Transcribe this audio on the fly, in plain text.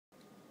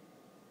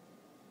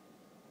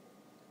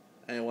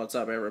Hey, what's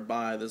up,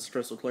 everybody? This is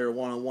Crystal Clear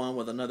 101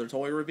 with another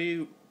toy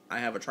review. I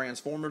have a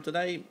Transformer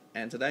today,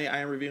 and today I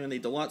am reviewing the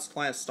Deluxe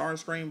Class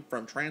Starscream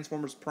from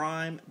Transformers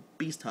Prime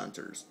Beast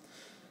Hunters.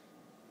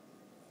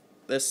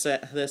 This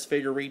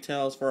figure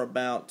retails for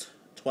about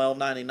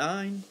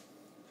 $12.99.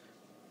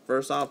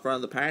 First off,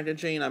 from the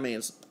packaging,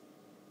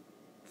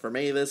 for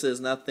me, this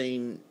is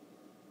nothing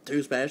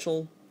too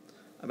special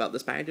about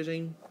this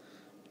packaging.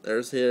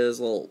 There's his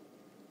little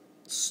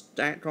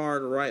stat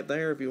card right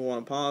there if you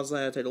want to pause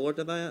that, take a look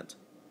at that.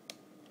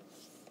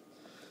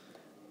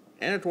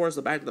 And towards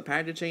the back of the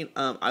packaging,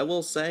 I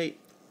will say,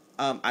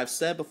 I've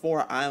said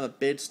before, I'm a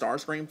big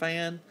Starscream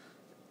fan,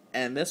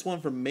 and this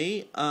one for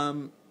me,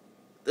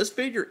 this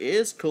figure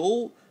is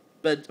cool,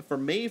 but for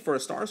me, for a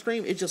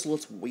Starscream, it just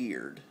looks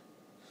weird.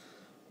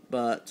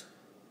 But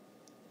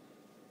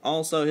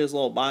also his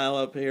little bio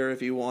up here,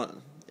 if you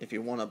want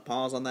to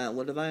pause on that and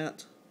look at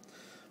that.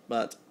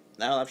 But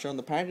now that I've shown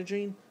the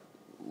packaging,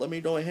 let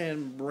me go ahead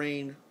and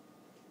bring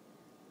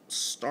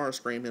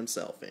Starscream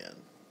himself in.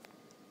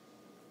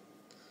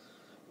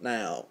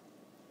 Now,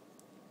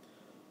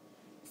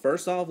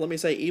 first off, let me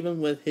say, even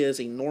with his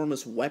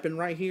enormous weapon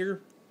right here,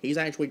 he's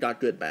actually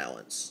got good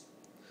balance.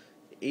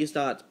 He's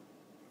got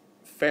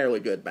fairly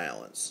good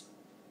balance.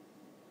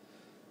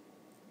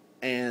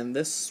 And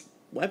this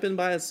weapon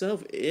by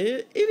itself,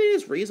 it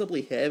is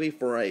reasonably heavy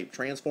for a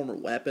Transformer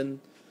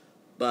weapon,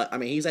 but,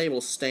 he's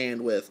able to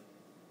stand with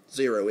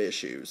zero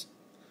issues.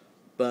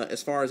 But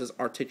as far as his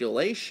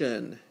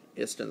articulation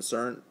is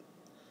concerned,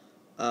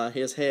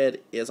 his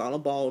head is on a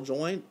ball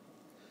joint.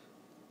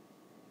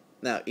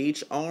 Now,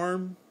 each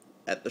arm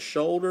at the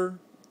shoulder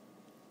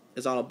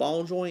is on a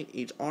ball joint.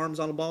 Each arm's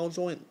on a ball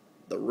joint.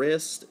 The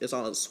wrist is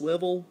on a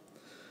swivel.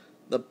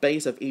 The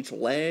base of each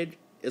leg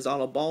is on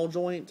a ball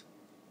joint.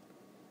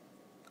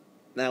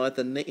 Now, at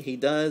the knee, he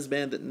does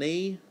bend the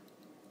knee,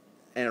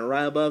 and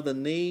right above the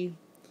knee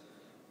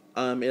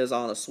is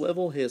on a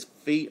swivel. His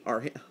feet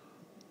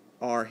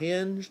are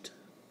hinged.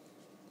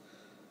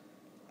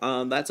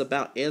 That's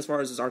about it as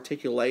far as his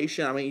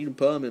articulation. You can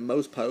put him in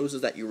most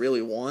poses that you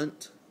really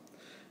want.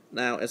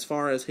 Now, as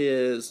far as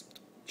his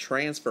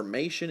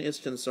transformation is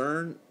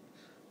concerned,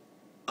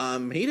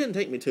 he didn't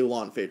take me too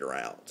long to figure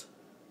out.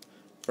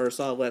 First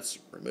off, let's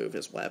remove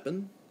his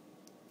weapon.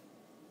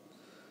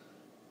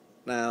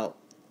 Now,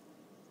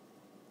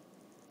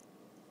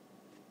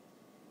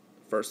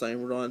 first thing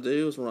we're going to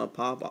do is we're going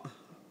to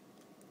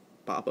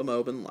pop him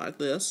open like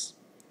this.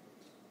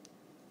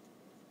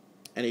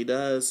 And he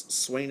does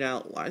swing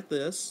out like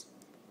this.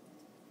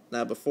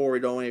 Now, before we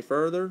go any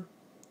further,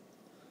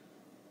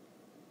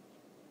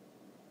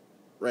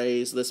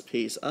 raise this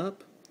piece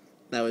up.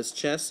 Now his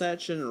chest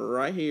section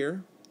right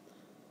here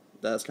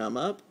does come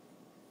up.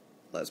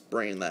 Let's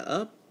bring that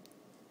up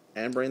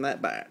and bring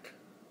that back.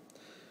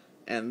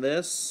 And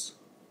this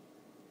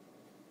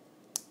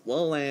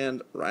will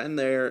land right in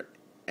there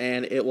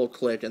and it will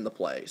click into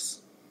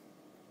place.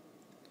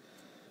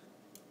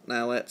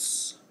 Now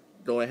let's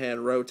go ahead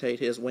and rotate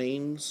his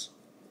wings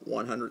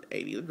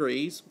 180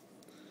 degrees.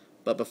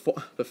 But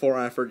before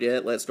I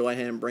forget, let's go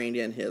ahead and bring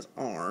in his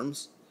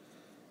arms,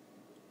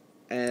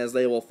 as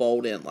they will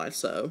fold in like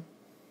so.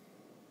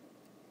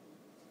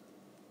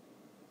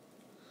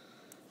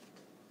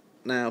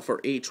 Now for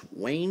each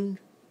wing,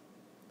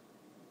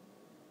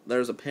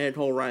 there's a peg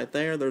hole right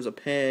there, there's a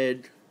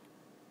peg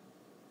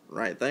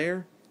right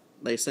there.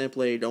 They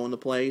simply go into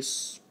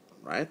place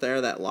right there.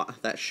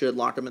 That should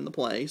lock them into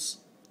place.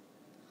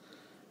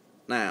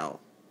 Now,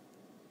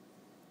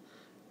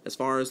 as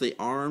far as the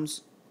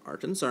arms are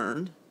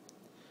concerned,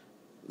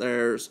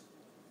 let's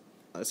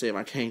see if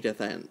I can get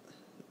that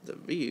the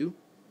view.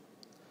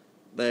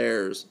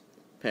 There's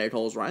peg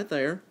holes right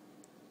there,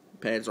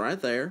 pegs right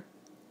there.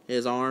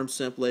 His arms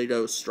simply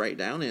go straight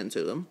down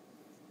into them.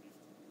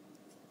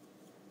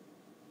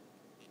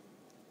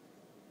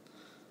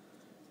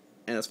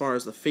 And as far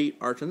as the feet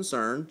are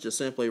concerned, just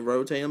simply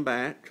rotate them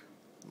back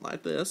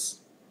like this.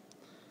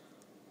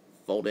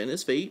 Fold in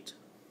his feet.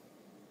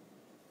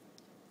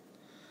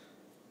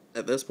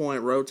 At this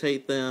point,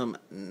 rotate them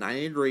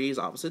 90 degrees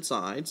opposite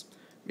sides,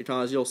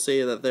 because you'll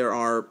see that there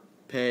are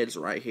pegs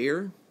right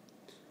here.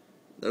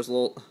 There's a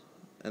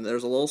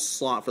little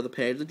slot for the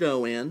peg to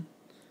go in.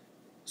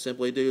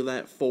 Simply do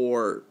that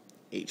for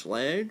each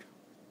leg,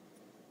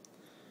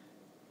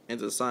 and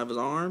to the side of his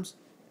arms,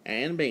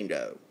 and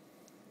bingo.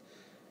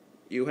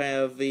 You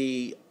have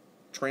the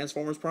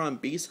Transformers Prime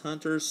Beast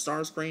Hunters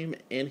Starscream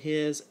in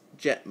his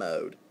jet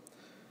mode.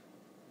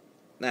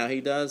 Now,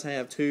 he does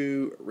have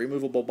two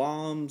removable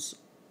bombs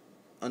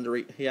under.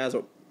 Let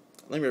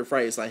me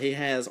rephrase that. He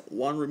has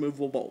one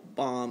removable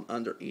bomb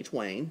under each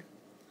wing.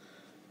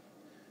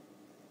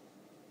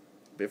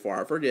 Before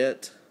I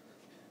forget,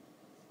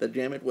 the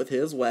gimmick with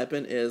his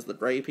weapon is the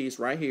gray piece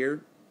right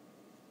here.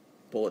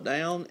 Pull it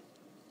down,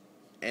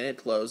 and it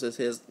closes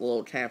his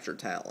little capture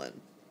talon.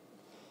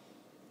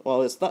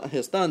 Well, his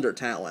thunder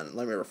talon.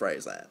 Let me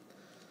rephrase that.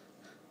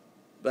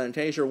 But in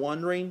case you're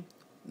wondering,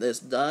 this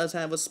does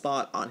have a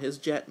spot on his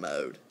jet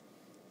mode.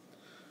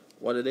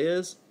 What it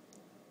is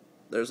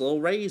there's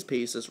little raised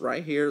pieces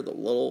right here, the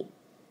little,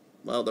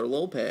 well, they're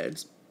little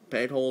pegs,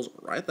 peg holes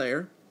right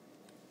there.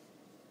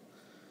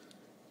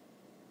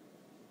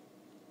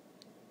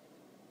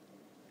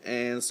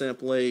 And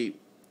simply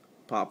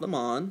pop them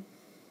on,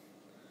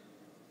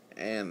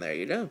 and there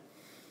you go.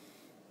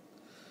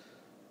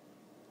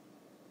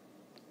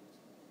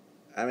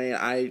 I mean,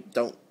 I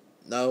don't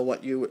know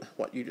what you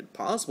could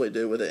possibly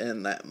do with it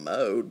in that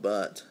mode,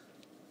 but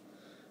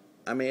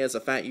I mean, it's a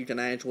fact you can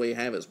actually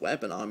have his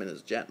weapon on him in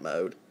his jet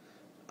mode.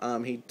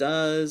 He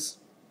does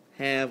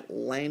have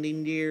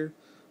landing gear,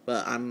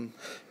 but I'm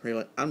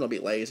gonna be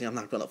lazy. I'm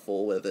not gonna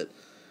fool with it.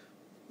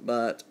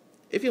 But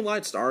if you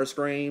like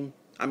Starscream,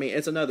 I mean,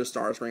 it's another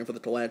Starscream for the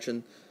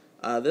collection.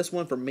 This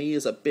one for me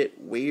is a bit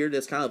weird.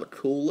 It's kind of a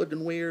cool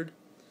looking weird.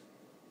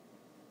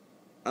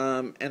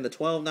 And the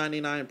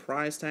 $12.99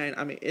 price tag,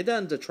 I mean, it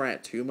doesn't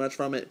detract too much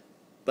from it,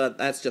 but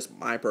that's just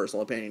my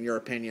personal opinion. Your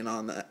opinion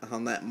on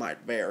that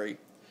might vary.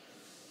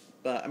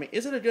 But I mean,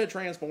 is it a good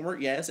Transformer?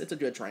 Yes, it's a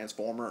good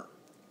Transformer.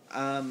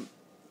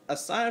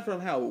 Aside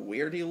from how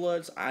weird he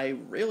looks, I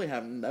really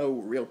have no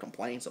real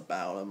complaints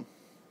about him.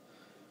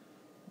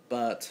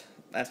 But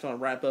that's going to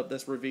wrap up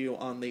this review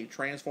on the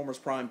Transformers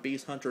Prime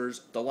Beast Hunters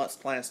Deluxe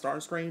Class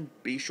Starscream.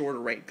 Be sure to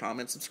rate,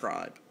 comment,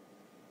 subscribe.